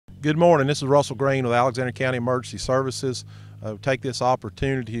Good morning. This is Russell Green with Alexander County Emergency Services. Take this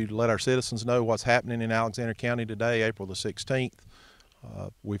opportunity to let our citizens know what's happening in Alexander County today, April the 16th.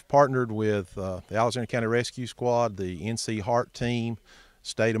 We've partnered with the Alexander County Rescue Squad, the NC HART team,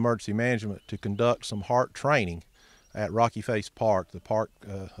 State Emergency Management to conduct some HART training at Rocky Face Park. The park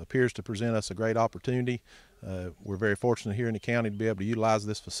appears to present us a great opportunity. We're very fortunate here in the county to be able to utilize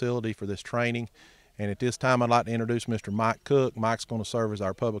this facility for this training. And at this time, I'd like to introduce Mr. Mike Cook. Mike's going to serve as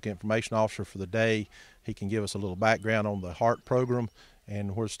our Public Information Officer for the day. He can give us a little background on the HART program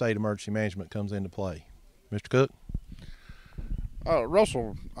and where State Emergency Management comes into play. Mr. Cook?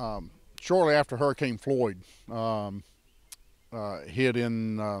 Russell, shortly after Hurricane Floyd hit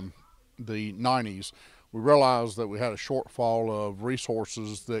in the 90s, we realized that we had a shortfall of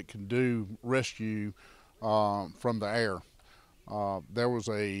resources that can do rescue from the air. There was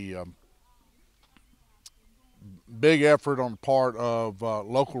a big effort on the part of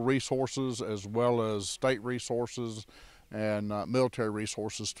local resources as well as state resources and military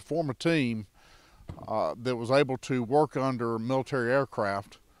resources to form a team that was able to work under military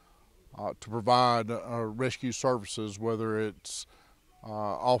aircraft to provide rescue services, whether it's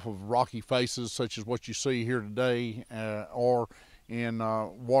off of rocky faces such as what you see here today or in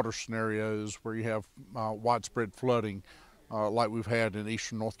water scenarios where you have widespread flooding like we've had in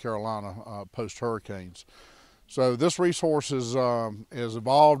eastern North Carolina post-hurricanes. So this resource has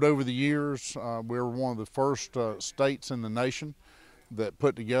evolved over the years. We're one of the first states in the nation that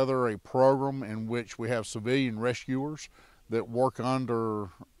put together a program in which we have civilian rescuers that work under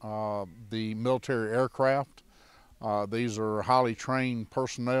the military aircraft. These are highly trained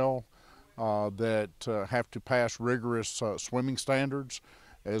personnel that have to pass rigorous swimming standards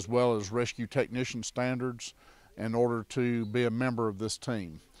as well as rescue technician standards in order to be a member of this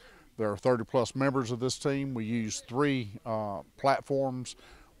team. There are 30-plus members of this team. We use three platforms.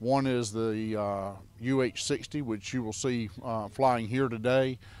 One is the UH-60, which you will see flying here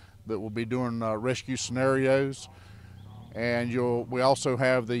today, that will be doing rescue scenarios. And we also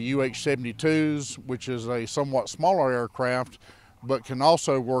have the UH-72s, which is a somewhat smaller aircraft, but can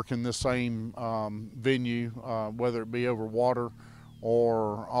also work in the same venue, whether it be over water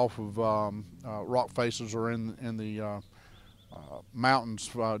or off of rock faces or in the mountains,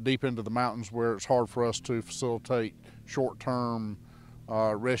 deep into the mountains where it's hard for us to facilitate short-term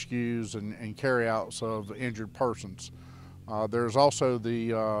rescues and carryouts of injured persons. There's also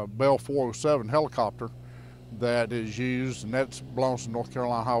the Bell 407 helicopter that is used, and that belongs to North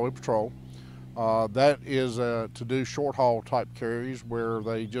Carolina Highway Patrol. That is to do short-haul type carries where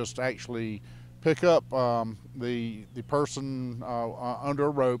they just actually pick up the person under a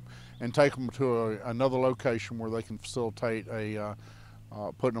rope and take them to another location where they can facilitate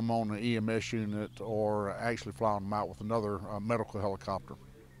putting them on an EMS unit or actually flying them out with another medical helicopter.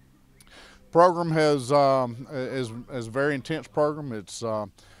 Program is a very intense program. It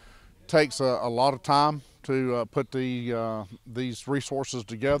takes a lot of time to put these resources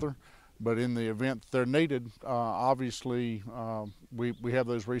together, but in the event they're needed, obviously we have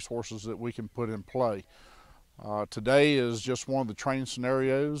those resources that we can put in play. Today is just one of the training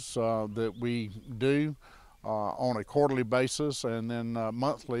scenarios that we do on a quarterly basis, and then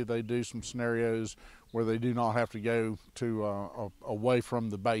monthly they do some scenarios where they do not have to go to away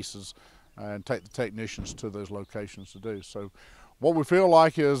from the bases and take the technicians to those locations to do. So what we feel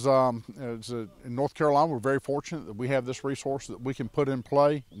like is in North Carolina, we're very fortunate that we have this resource that we can put in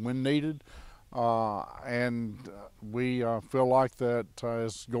play when needed. And we feel like that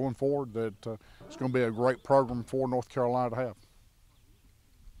as going forward that it's going to be a great program for North Carolina to have.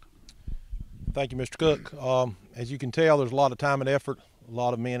 Thank you, Mr. Cook. As you can tell, there's a lot of time and effort. A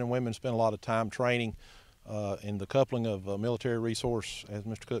lot of men and women spend a lot of time training in the coupling of military resource, as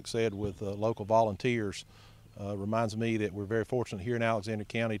Mr. Cook said, with local volunteers. Reminds me that we're very fortunate here in Alexander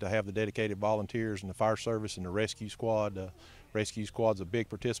County to have the dedicated volunteers and the fire service and the rescue squad. Rescue Squad's a big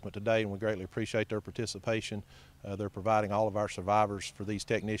participant today, and we greatly appreciate their participation. They're providing all of our survivors for these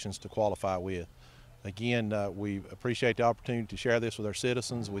technicians to qualify with. Again, we appreciate the opportunity to share this with our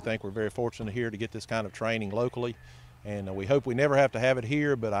citizens. We think we're very fortunate here to get this kind of training locally, and we hope we never have to have it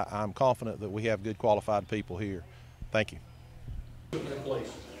here, but I'm confident that we have good qualified people here. Thank you.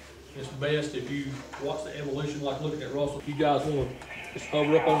 It's best if you watch the evolution, like looking at Russell. If you guys want to just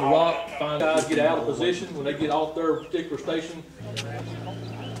hover up on the rock, find guys get out of position when they get off their particular station.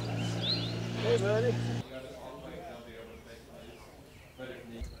 Hey, buddy.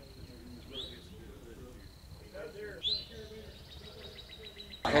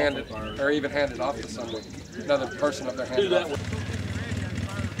 Hand it, or even hand it off to someone, another person up there. Hand it off.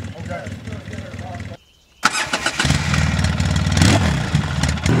 Okay.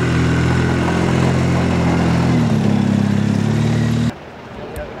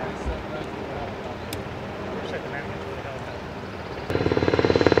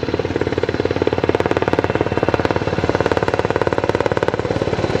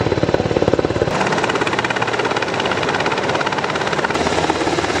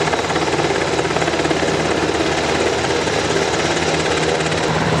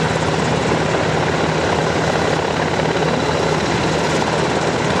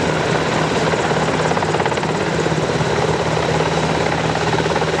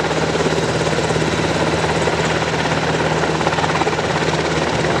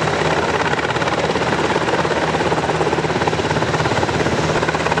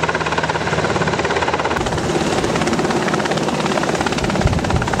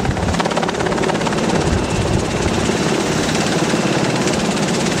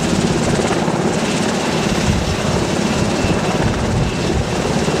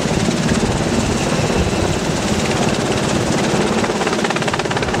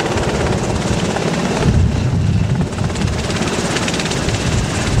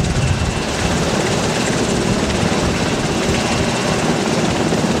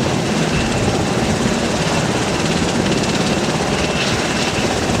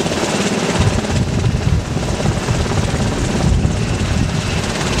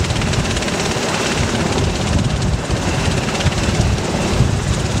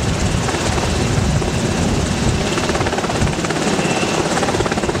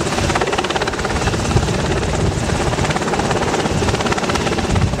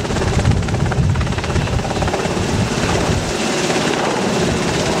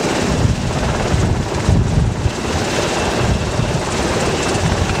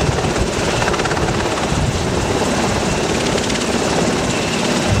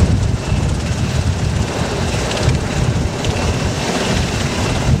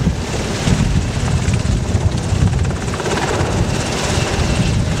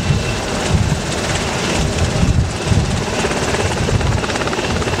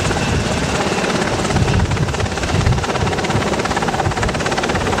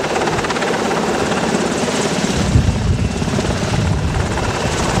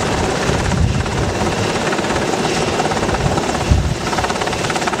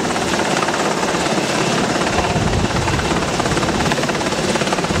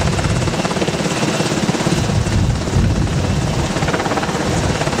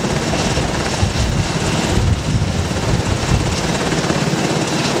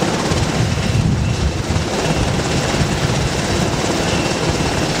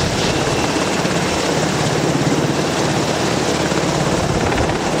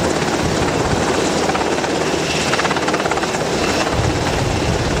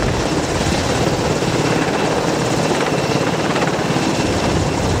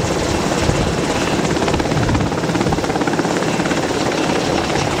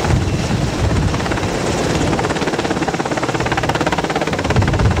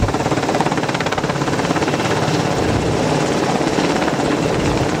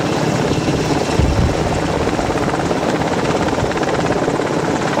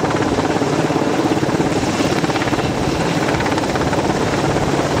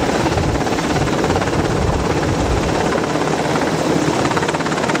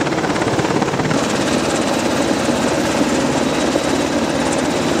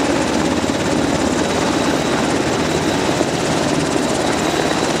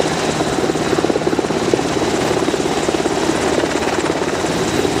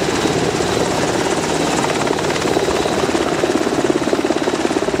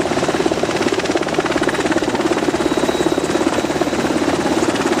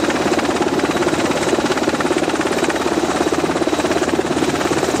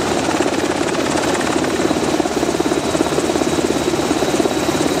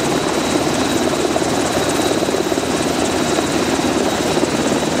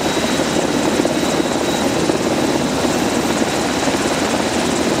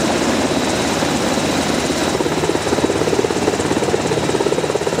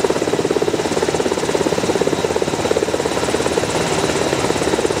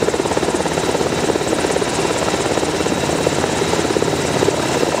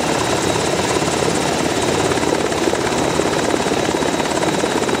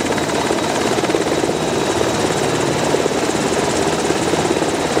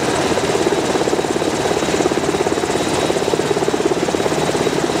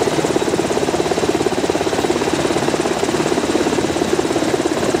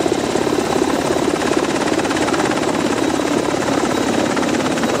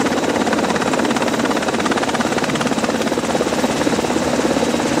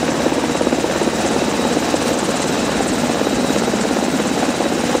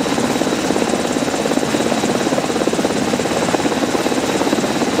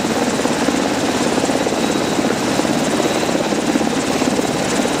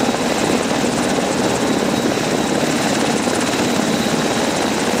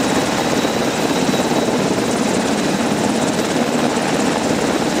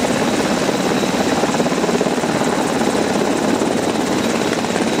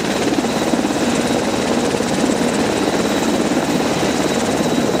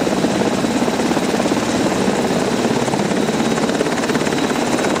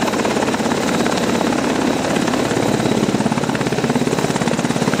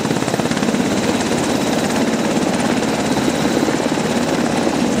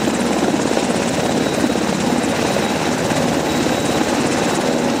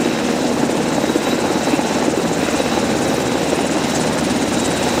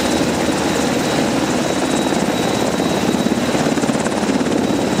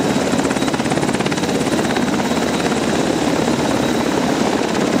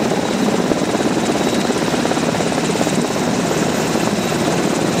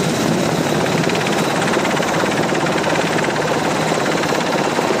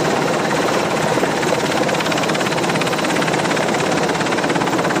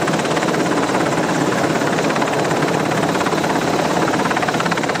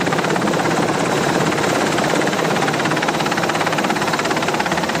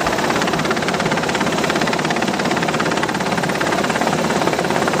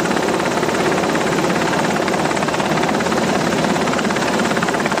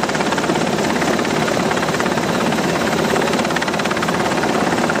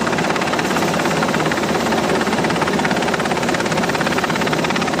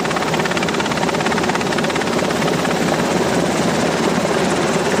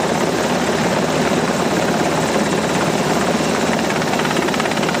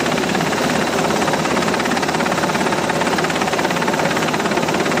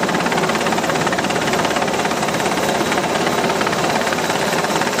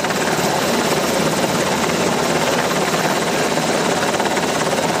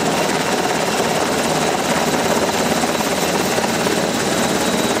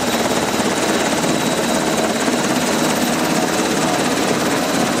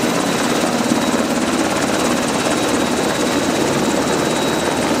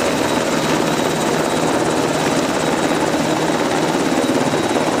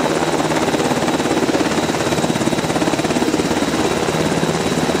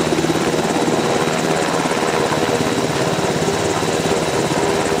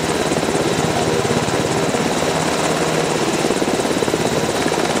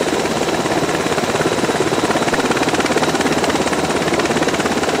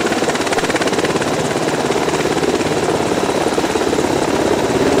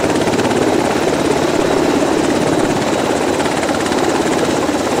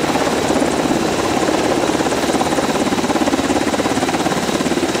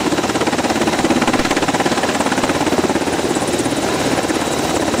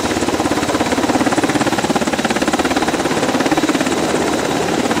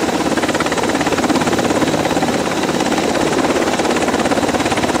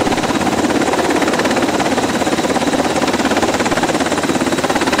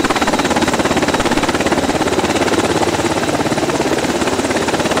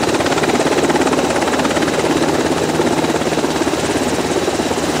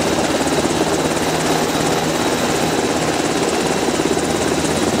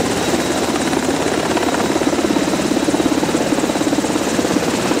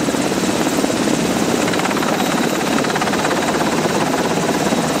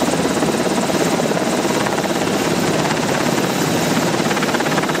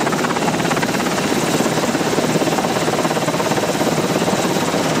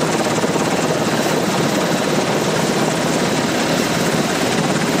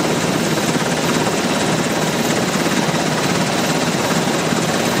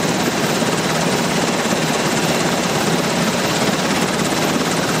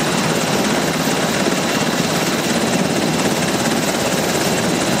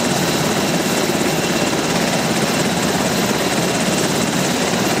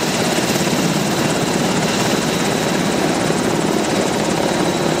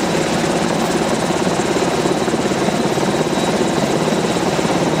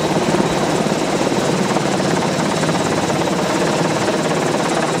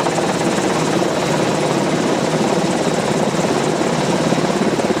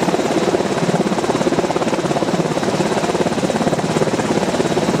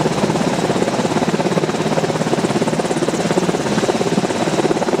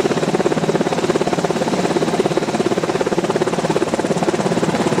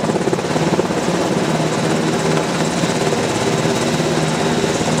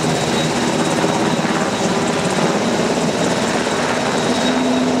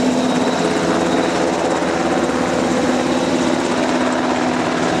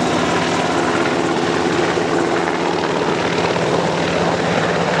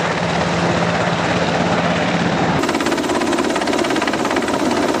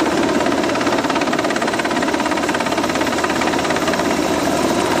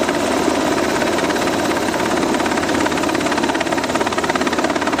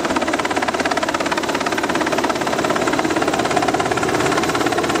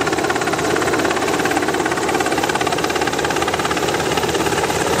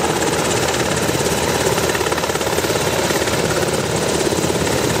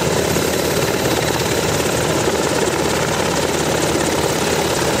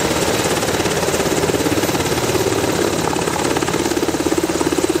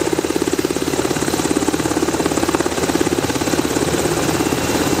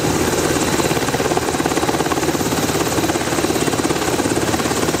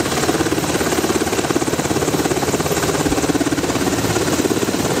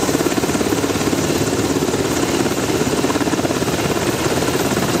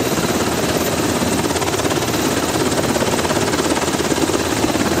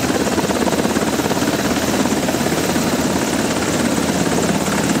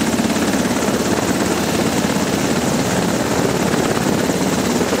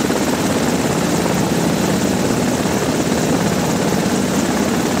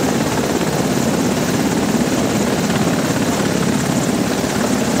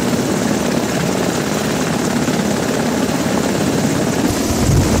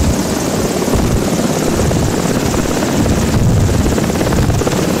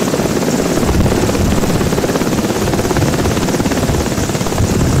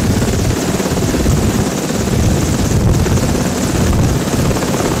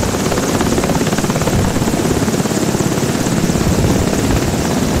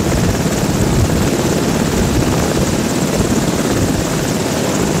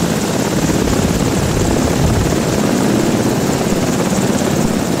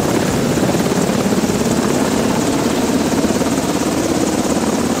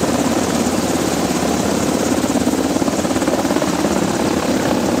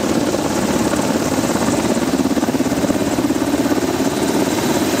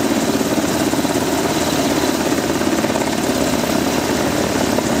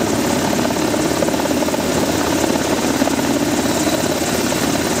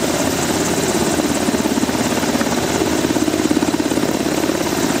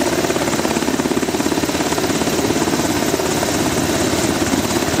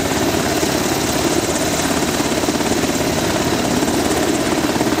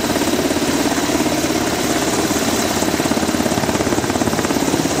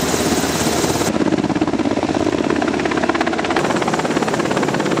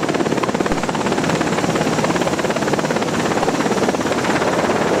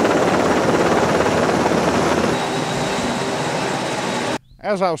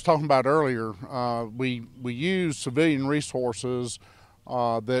 As I was talking about earlier, we use civilian resources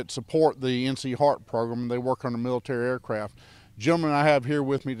that support the NC HART program. They work on the military aircraft. The gentleman I have here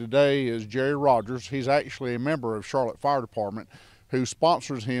with me today is Jerry Rogers. He's actually a member of Charlotte Fire Department who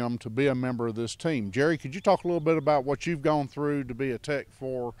sponsors him to be a member of this team. Jerry, could you talk a little bit about what you've gone through to be a tech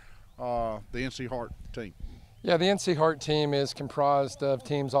for the NC HART team? Yeah, the NC HART team is comprised of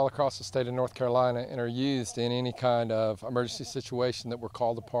teams all across the state of North Carolina and are used in any kind of emergency situation that we're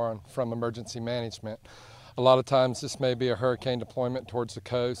called upon from emergency management. A lot of times this may be a hurricane deployment towards the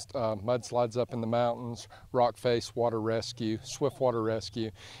coast, mudslides up in the mountains, rock face water rescue, swift water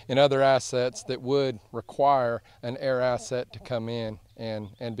rescue, and other assets that would require an air asset to come in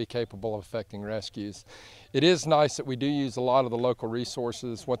and be capable of effecting rescues. It is nice that we do use a lot of the local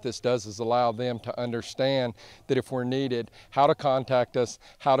resources. What this does is allow them to understand that if we're needed, how to contact us,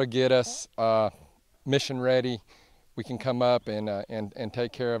 how to get us mission ready. We can come up and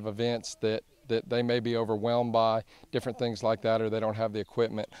take care of events that they may be overwhelmed by, different things like that, or they don't have the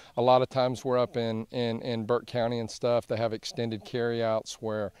equipment. A lot of times we're up in Burke County and stuff, they have extended carryouts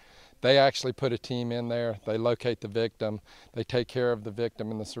where they actually put a team in there, they locate the victim, they take care of the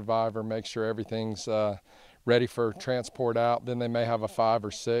victim and the survivor, make sure everything's ready for transport out. Then they may have a 5 or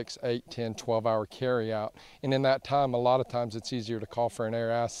 6, 8, 10, 12-hour carry out. And in that time, a lot of times it's easier to call for an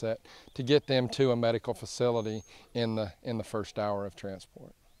air asset to get them to a medical facility in the first hour of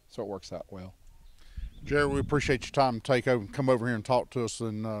transport. So it works out well. Jerry, we appreciate your time to come over here and talk to us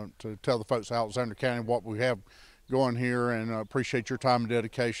and to tell the folks of Alexander County what we have going here, and appreciate your time and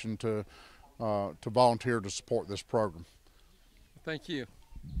dedication to volunteer to support this program. Thank you.